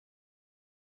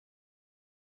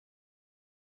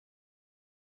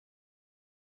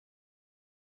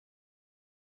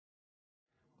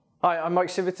Hi, I'm Mike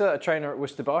Civita, a trainer at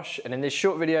Worcester Bosch, and in this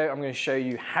short video I'm going to show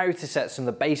you how to set some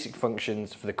of the basic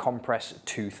functions for the Compress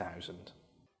 2000.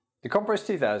 The Compress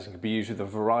 2000 can be used with a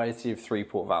variety of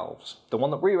 3-port valves. The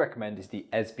one that we recommend is the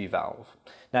ESBY valve.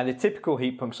 Now the typical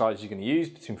heat pump size you're going to use,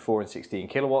 between 4 and 16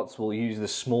 kilowatts, will use the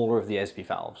smaller of the ESBY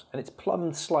valves, and it's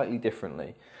plumbed slightly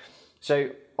differently.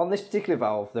 So on this particular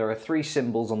valve there are 3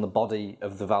 symbols on the body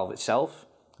of the valve itself.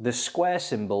 The square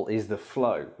symbol is the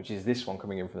flow, which is this one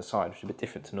coming in from the side, which is a bit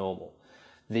different to normal.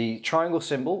 The triangle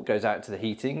symbol goes out to the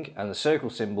heating, and the circle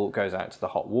symbol goes out to the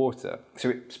hot water. So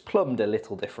it's plumbed a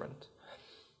little different.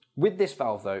 With this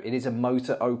valve though, it is a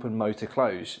motor open, motor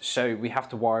close, so we have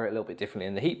to wire it a little bit differently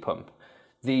in the heat pump.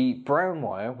 The brown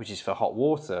wire, which is for hot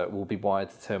water, will be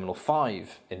wired to terminal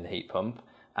 5 in the heat pump,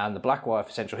 and the black wire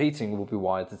for central heating will be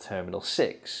wired to terminal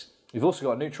 6. We've also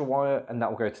got a neutral wire, and that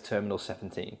will go to terminal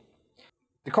 17.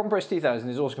 The Compress 2000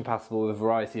 is also compatible with a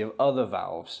variety of other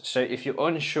valves, so if you're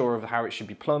unsure of how it should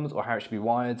be plumbed or how it should be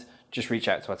wired, just reach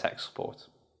out to our tech support.